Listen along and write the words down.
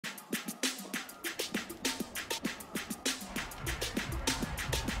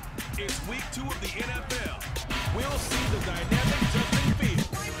It's week 2 of the NFL. We'll see the dynamic Justin Fields.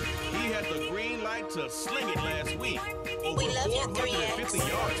 He had the green light to sling it last week. Over 450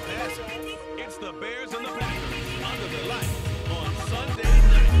 yards passing. It's the Bears and the Packers under the light on Sunday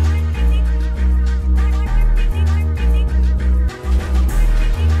night.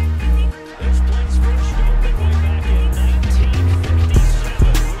 This place first opened way back in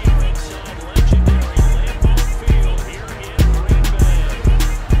 1957. We are inside legendary Lambeau Field here in Green Bay.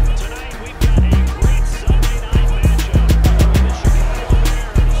 Tonight we've got a great Sunday night matchup between the Chicago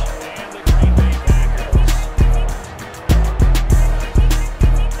Bears and the Green Bay Packers.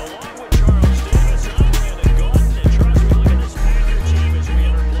 Along with Charles Davis, I'm Brandon Gordon, and Charles, we look at this Packer team as we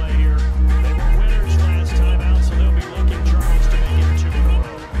enter play here. They were winners last time out, so they'll be looking, Charles, to make it 2 in a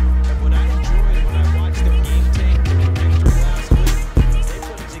row. And what I enjoyed when I watched their game tape and their victory last week is they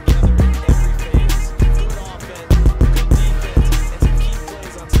put it together in every phase. Good offense, good defense, and some key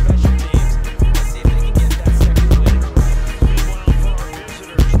plays on special teams. Let's see if they can get that second win in a row. Meanwhile, for our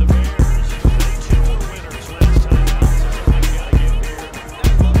visitors, the Bears, they too were winners last time out, so something you gotta give here.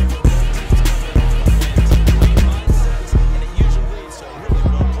 I love it when both teams come in off the wins. Great mindsets, and it usually leads to a really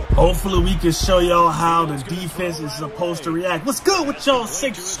well-put. Hopefully we can show y'all how the defense is supposed to react. What's good with y'all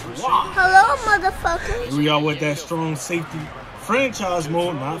six squad? Hello, motherfucker. Here we are with that strong safety franchise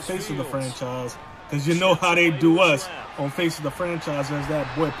mode, not face of the franchise. Because you know how they do us on face of the franchise as that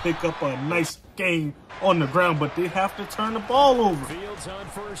boy pick up a nice game on the ground, but they have to turn the ball over. Fields on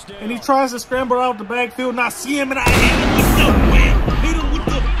first down. And he tries to scramble out the backfield, not see him, and I hit him with the wham. Hit him with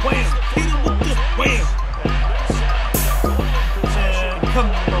the wham. Hit him with the wham. Man, come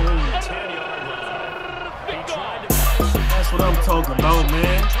on. That's what I'm talking about,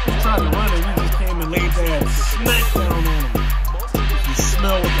 man. He tried to run and we just came and laid that smack down on him. You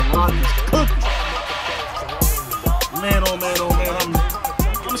smell what the rock is cooking. Man, oh man, oh man.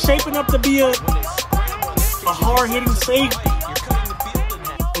 I'm shaping up to be a hard-hitting safety.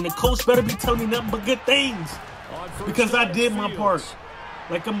 And the coach better be telling me nothing but good things. Because I did my part.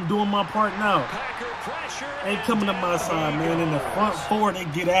 Like I'm doing my part now. Ain't coming to my side, man. In the front four, they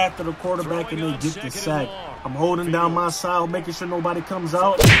get after the quarterback and they get the sack. I'm holding down my side, making sure nobody comes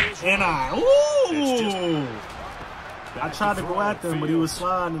out. And I tried to go after him, but he was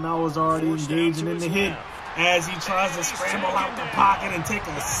sliding and I was already engaging in the hit as he tries to scramble out the pocket and take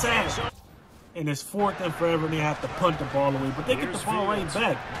a sack. And it's 4th and forever, and they have to punt the ball away. But they get the ball right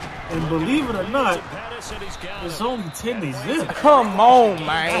back. And believe it or not, it's only 10-0. Come on,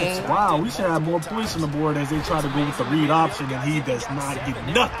 man. That's wild. We should have more points on the board as they try to go with the read option, and he does not get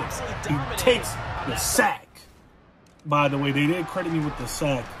nothing. He takes the sack. By the way, they did credit me with the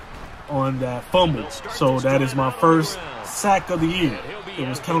sack on that fumble. So that is my first sack of the year. It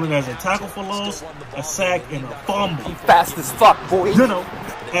was counted as a tackle for loss, a sack, and a fumble. I'm fast as fuck, boy. You know,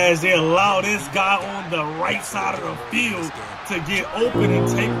 as they allow this guy on the right side of the field to get open and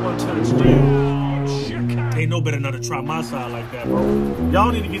take one to the strip. Ain't no better not to try my side like that, bro.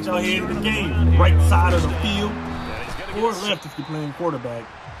 Y'all need to get y'all head in the game. Right side of the field or left if you're playing quarterback.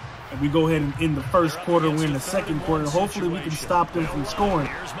 And we go ahead and end the first quarter, win the second quarter. Hopefully we can stop them from scoring.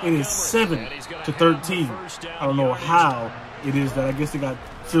 It is 7-13. I don't know how it is that I guess they got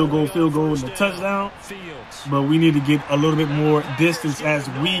field goal, and the touchdown. But we need to get a little bit more distance as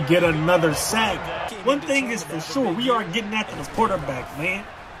we get another sack. One thing is for sure, we are getting after the quarterback, man.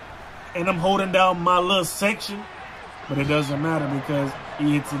 And I'm holding down my little section. But it doesn't matter because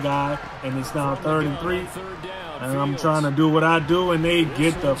he hits a guy and it's now 3rd and 3. And I'm trying to do what I do, and they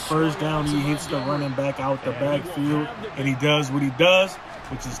get the first down. He hits the running back out the backfield, and he does what he does,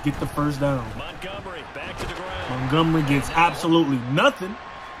 which is get the first down. Montgomery gets absolutely nothing.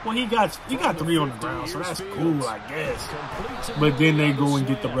 Well, he got 3 on the ground, so that's cool, I guess. But then they go and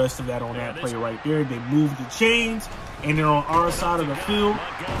get the rest of that on that play right there. They move the chains, and they're on our side of the field.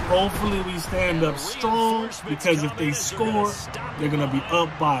 Hopefully we stand up strong, because if they score, they're going to be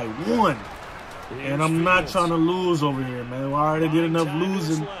up by 1. And I'm not trying to lose over here, man. I already did enough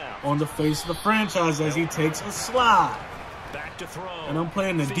losing on the face of the franchise as he takes a slide. And I'm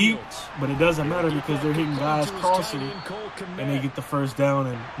playing the deep, but it doesn't matter because they're hitting guys crossing, and they get the first down,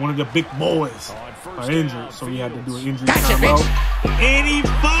 and one of the big boys are injured, so we had to do an injury timeout. And he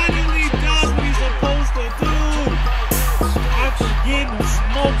finally does what he's supposed to do after getting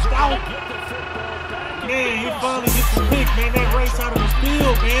smoked out. Man, he finally gets the pick, man. That right side of the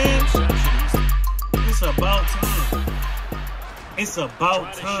field, man. It's about time. It's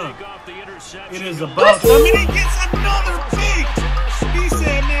about time. It is about time. I mean, he gets another pick. He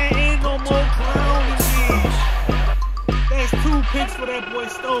said, man, ain't no more clowning me. That's 2 picks for that boy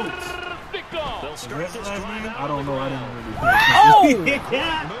Stokes. Is that his last name? I don't know. I didn't really pay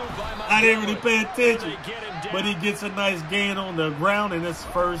attention. I didn't really pay attention. But he gets a nice gain on the ground, and it's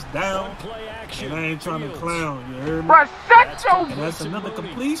first down. And I ain't trying to clown. You heard me? And that's another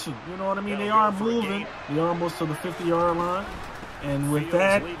completion. You know what I mean? They are moving. They're almost to the 50-yard line. And with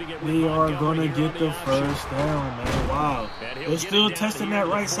that, they are going to get the first down, man. Wow. They're still testing that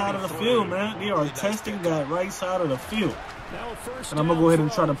right side of the field, man. They are testing that right side of the field. And I'm going to go ahead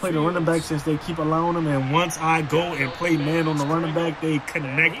and try to play the running back since they keep allowing them. And once I go and play man on the running back, they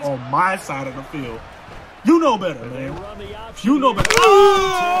connect on my side of the field. You know better, man. You know better.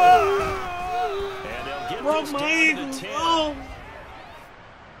 Oh! Broke my ankle. Oh!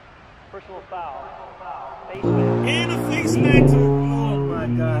 Personal foul. And a face mask. Oh my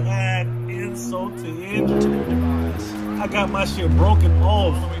God. Add insult to injury. I got my shit broken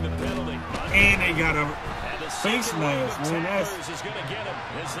off. And they got a face mask, man.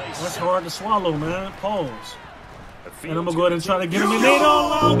 That's hard to swallow, man. Pause. And I'm going to go ahead and try to get him. And they don't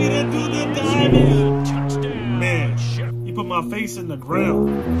allow me to do the diving. Man, he put my face in the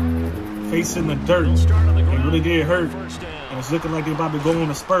ground. Face in the dirt. It really did hurt. And it's looking like they're about to go on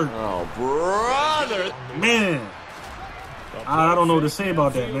a spurt. Oh, brother. Man, I don't know what to say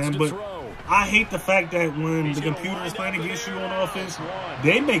about that, man. But I hate the fact that when the computer is playing against you on offense,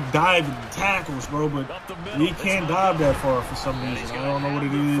 they make diving tackles, bro. But we can't dive that far for some reason. I don't know what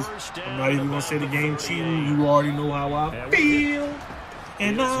it is. I'm not even going to say the game cheating. You already know how I feel.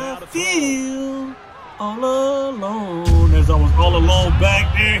 And I feel all alone. As I was all alone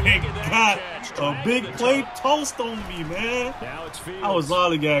back there and got a big play toast on me, man. I was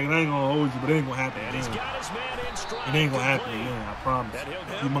lollygagging. I ain't gonna hold you, but it ain't gonna happen again. It ain't gonna happen again, I promise.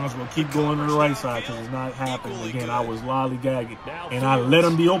 You might as well keep going to the right side because it's not happening again. I was lollygagging. And I let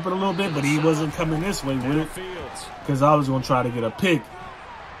him be open a little bit, but he wasn't coming this way with it because I was gonna try to get a pick.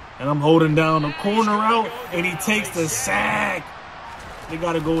 And I'm holding down the corner route, and he takes the sack. They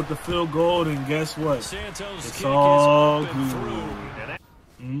got to go with the field goal, and guess what? It's all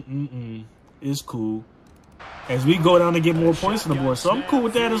good. It's cool. As we go down to get more points on the board, so I'm cool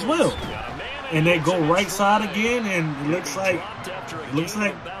with that as well. And they go right side again, and it looks like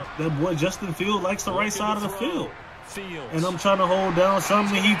that boy Justin Field likes the right side of the field. And I'm trying to hold down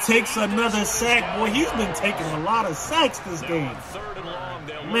something. He takes another sack. Boy, he's been taking a lot of sacks this game.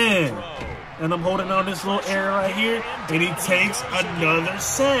 Man. And I'm holding on this little area right here, and he takes another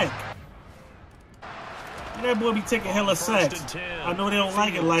sack. And that boy be taking hella sacks. I know they don't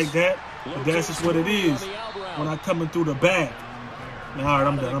like it like that, but that's just what it is when I coming through the back. Man, all right,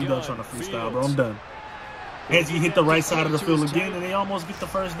 I'm done. I'm done trying to freestyle, bro. I'm done. As he hit the right side of the field again, and they almost get the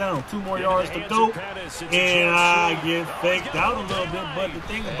first down. 2 more yards to go, and I get faked out a little bit. But the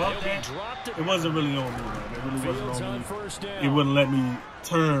thing about that, it wasn't really on me, man. It really wasn't on me. It wouldn't let me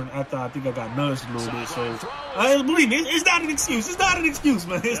turn after I think I got nudged a little bit. So, believe me, it's not an excuse. It's not an excuse,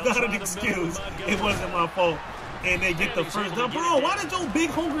 man. It's not an excuse. It wasn't my fault. And they get the first down. Bro, why did your big,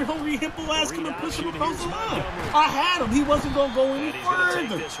 hungry hippo ass come and push him across the line? I had him. He wasn't going to go any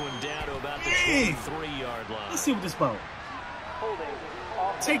further. Dang. Let's see what this about.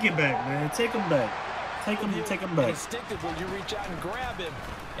 Take it back, man. Take him back. Take him back.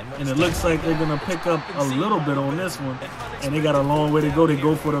 And it looks like they're going to pick up a little bit on this one. And they got a long way to go. They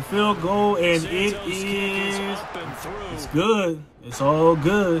go for the field goal, and it's good. It's all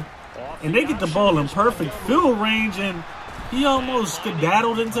good. And they get the ball in perfect field range, and he almost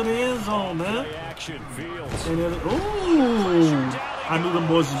skedaddled into the end zone, man. And ooh, I knew them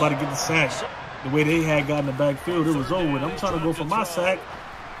boys was about to get the sack. The way they had gotten the backfield, it was over with. I'm trying to go for my sack,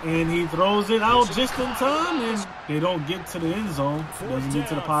 and he throws it out just in time, and they don't get to the end zone. Doesn't get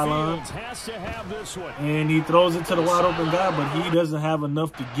to the pylon. And he throws it to the wide open guy, but he doesn't have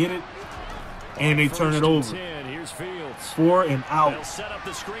enough to get it, and they turn it over. 4 and out.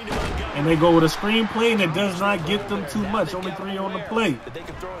 And they go with a screen play, and it does not get them too much. Only 3 on the play.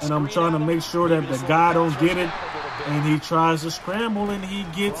 And I'm trying to make sure that the guy don't get it. And he tries to scramble, and he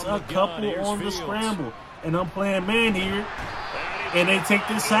gets a couple on the scramble. And I'm playing man here. And they take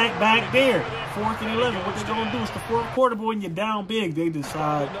this sack back there. 4th and 11. What they're going to do is the 4th quarter, boy, when you're down big, they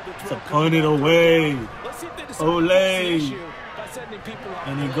decide to punt it away. Olay.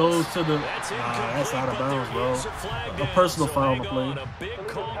 And he goes to the, that's out of bounds, bro. A personal foul on the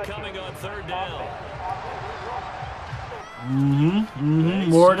play.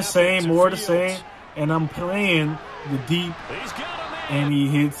 More of the same. And I'm playing the deep, and he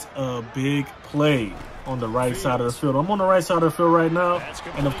hits a big play on the right side of the field. I'm on the right side of the field right now,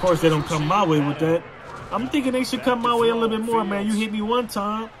 and of course they don't come my way with that. I'm thinking they should come my way a little bit more, man. You hit me one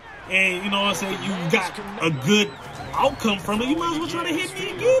time, and you know what I'm saying, you got a good outcome from it, you might as well try to hit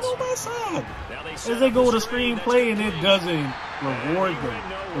me again on my side. As they go with a screen play and it doesn't reward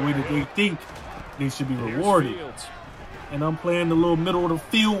them the way that they think they should be rewarded. And I'm playing the little middle of the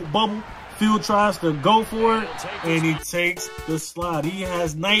field bubble. Field tries to go for it, and he takes the slide. He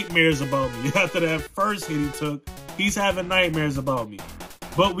has nightmares about me. After that first hit he took, he's having nightmares about me.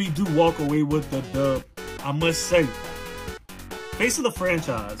 But we do walk away with the dub. I must say, face of the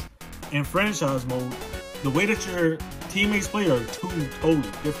franchise, in franchise mode, the way that your teammates play are two totally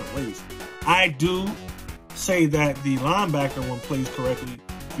different ways. I do say that the linebacker one plays correctly.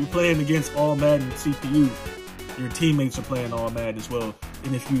 If you're playing against all Madden CPU, your teammates are playing all Madden as well.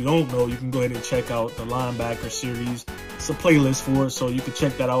 And if you don't know, you can go ahead and check out the linebacker series. It's a playlist for it, so you can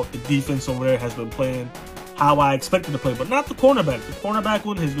check that out. The defense over there has been playing how I expected to play, but not the cornerback. The cornerback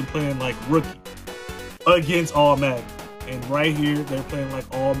one has been playing like rookie against all Madden. And right here, they're playing like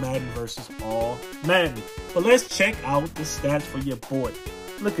all Madden versus all Madden. But let's check out the stats for your boy.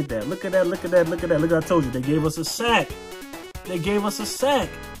 Look at that. Look at that. Look at that. Look at that. Look, I told you, they gave us a sack. They gave us a sack.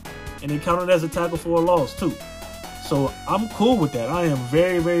 And it counted as a tackle for a loss, too. So I'm cool with that. I am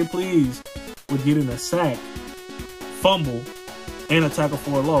very, very pleased with getting a sack, fumble, and a tackle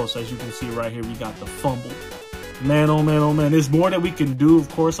for a loss. As you can see right here, we got the fumble. Man, oh man, oh man. There's more that we can do. Of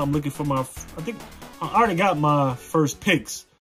course, I'm looking for my, I think I already got my first picks.